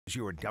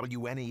Your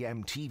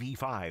WNEM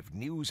TV5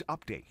 News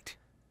Update.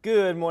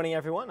 Good morning,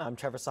 everyone. I'm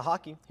Trevor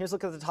Sahaki. Here's a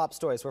look at the top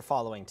stories we're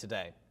following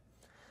today.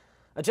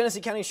 A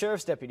Genesee County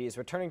Sheriff's deputy is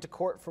returning to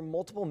court for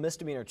multiple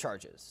misdemeanor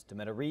charges.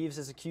 Demetta Reeves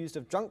is accused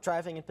of drunk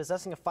driving and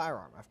possessing a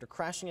firearm after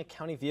crashing a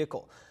county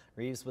vehicle.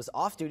 Reeves was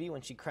off duty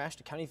when she crashed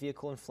a county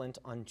vehicle in Flint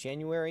in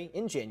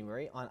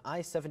January on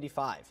I-75,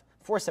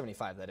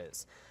 475 that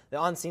is. The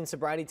on-scene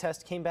sobriety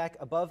test came back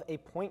above a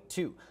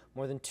 .2,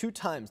 more than 2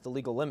 times the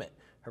legal limit.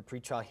 Her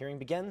pretrial hearing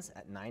begins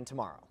at 9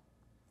 tomorrow.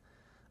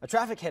 A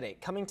traffic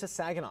headache coming to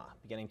Saginaw.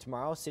 Beginning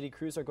tomorrow, city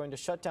crews are going to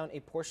shut down a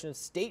portion of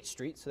State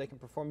Street so they can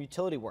perform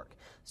utility work.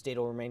 State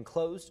will remain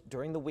closed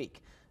during the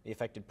week. The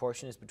affected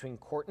portion is between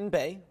Court and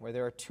Bay, where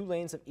there are 2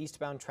 lanes of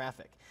eastbound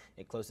traffic.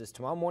 It closes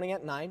tomorrow morning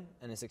at 9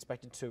 and is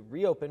expected to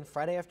reopen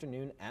Friday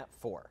afternoon at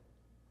 4.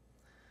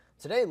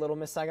 Today, Little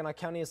Miss Saginaw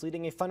County is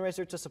leading a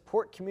fundraiser to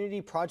support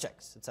community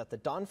projects. It's at the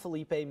Don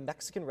Felipe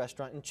Mexican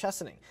restaurant in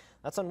Chesaning.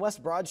 That's on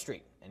West Broad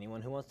Street.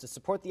 Anyone who wants to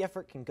support the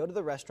effort can go to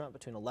the restaurant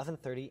between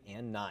 11:30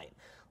 and 9.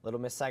 Little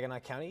Miss Saginaw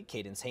County,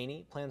 Cadence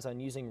Haney, plans on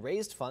using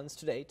raised funds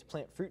today to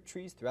plant fruit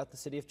trees throughout the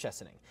city of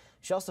Chesaning.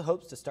 She also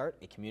hopes to start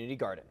a community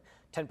garden.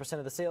 10%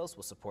 of the sales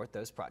will support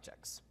those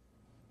projects.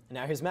 And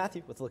now here's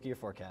Matthew with a look at your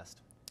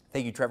forecast.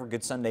 Thank you, Trevor.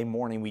 Good Sunday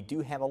morning. We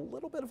do have a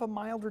little bit of a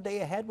milder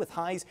day ahead with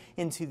highs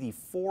into the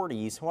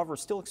 40s. However,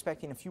 still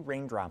expecting a few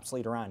raindrops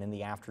later on in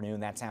the afternoon.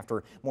 That's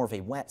after more of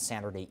a wet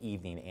Saturday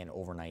evening and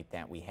overnight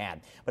that we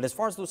had. But as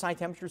far as those high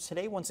temperatures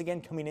today, once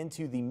again coming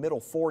into the middle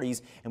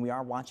 40s, and we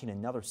are watching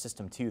another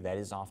system too that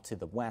is off to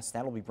the west.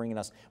 That'll be bringing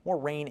us more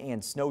rain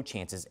and snow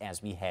chances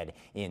as we head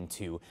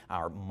into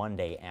our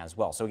Monday as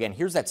well. So again,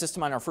 here's that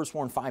system on our First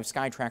Warn 5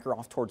 Sky Tracker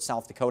off towards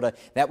South Dakota.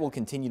 That will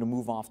continue to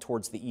move off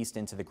towards the east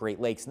into the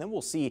Great Lakes, and then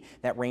we'll see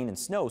that rain and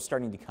snow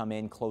starting to come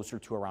in closer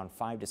to around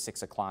 5 to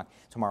 6 o'clock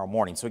tomorrow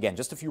morning. So again,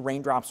 just a few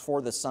raindrops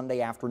for the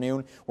Sunday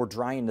afternoon. We're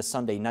dry into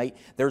Sunday night.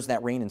 There's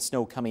that rain and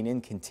snow coming in,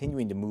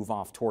 continuing to move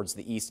off towards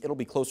the east. It'll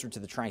be closer to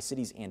the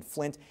Tri-Cities and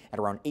Flint at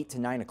around 8 to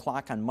 9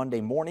 o'clock on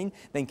Monday morning,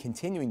 then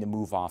continuing to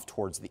move off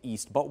towards the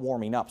east, but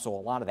warming up. So a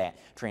lot of that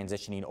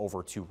transitioning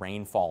over to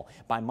rainfall.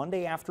 By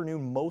Monday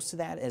afternoon, most of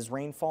that is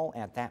rainfall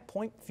at that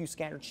point. A few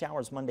scattered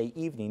showers Monday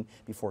evening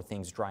before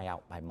things dry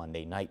out by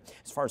Monday night.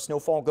 As far as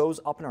snowfall goes,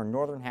 up in our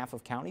northern half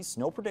of counties,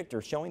 snow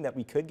predictor showing that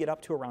we could get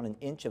up to around an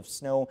inch of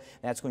snow.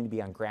 That's going to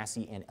be on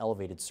grassy and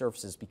elevated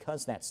surfaces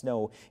because that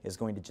snow is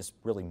going to just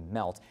really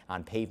melt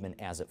on pavement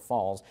as it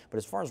falls. But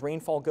as far as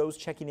rainfall goes,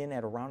 checking in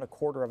at around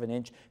 1/4 of an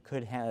inch,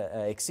 could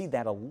exceed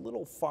that a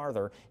little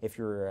farther if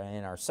you're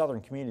in our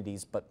southern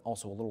communities, but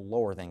also a little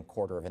lower than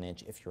 1/4 of an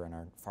inch if you're in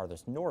our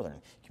farthest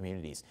northern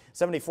communities.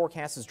 7-day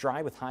forecast is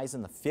dry with highs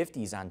in the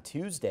 50s on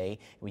Tuesday.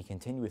 We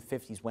continue with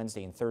 50s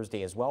Wednesday and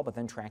Thursday as well, but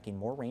then tracking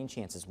more rain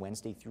chances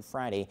Wednesday through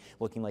Friday,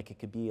 looking like it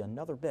could be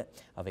another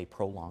bit of a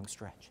prolonged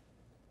stretch.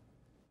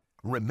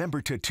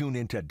 Remember to tune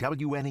into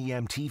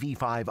WNEM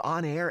TV5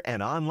 on air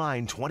and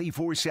online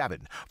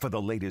 24/7 for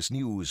the latest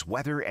news,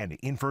 weather, and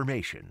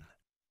information.